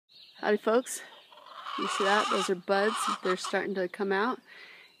Howdy folks, you see that? Those are buds. They're starting to come out.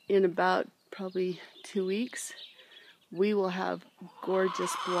 In about probably 2 weeks, we will have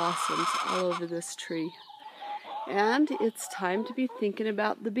gorgeous blossoms all over this tree. And it's time to be thinking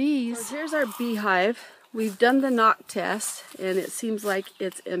about the bees. So here's our beehive. We've done the knock test and it seems like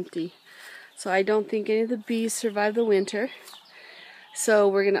it's empty. So I don't think any of the bees survive the winter. So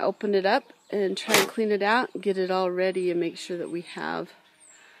we're going to open it up and try and clean it out, get it all ready, and make sure that we have,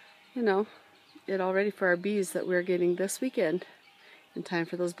 you know, it all ready for our bees that we're getting this weekend in time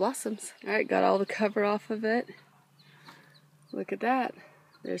for those blossoms. Alright, got all the cover off of it. Look at that.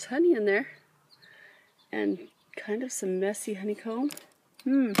 There's honey in there. And kind of some messy honeycomb.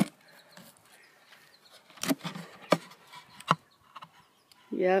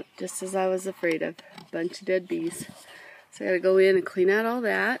 Yep, just as I was afraid of. A bunch of dead bees. So I gotta go in and clean out all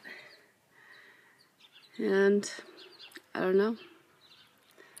that. And I don't know.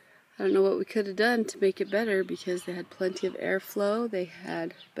 I don't know what we could have done to make it better because they had plenty of airflow. They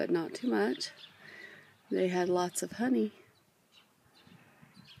had, but not too much. They had lots of honey.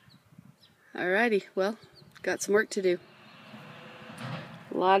 Alrighty, well, got some work to do.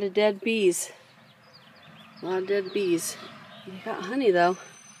 A lot of dead bees. A lot of dead bees. You got honey though.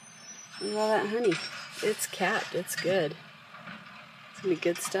 Look at all that honey. It's capped. It's good. It's gonna be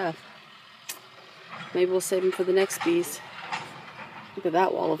good stuff. Maybe we'll save them for the next bees. Look at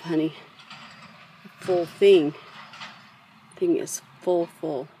that wall of honey. Full thing. Thing is full.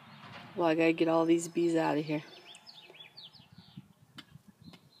 Well, I gotta get all these bees out of here.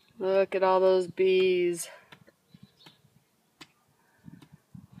 Look at all those bees.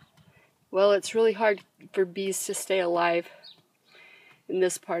 Well, it's really hard for bees to stay alive in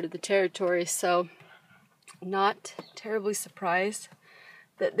this part of the territory, so not terribly surprised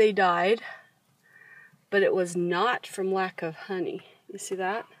that they died, but it was not from lack of honey. You see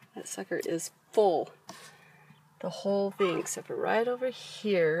that? That sucker is full. The whole thing, except for right over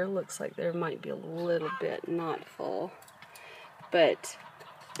here, looks like there might be a little bit not full, but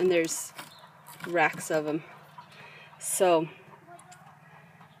and there's racks of them. So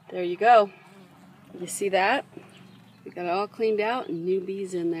there you go. You see that? We got it all cleaned out and new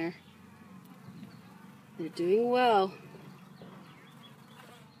bees in there. They're doing well.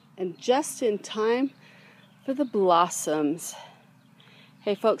 And just in time for the blossoms.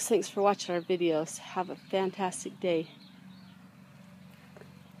 Hey folks, thanks for watching our videos. Have a fantastic day.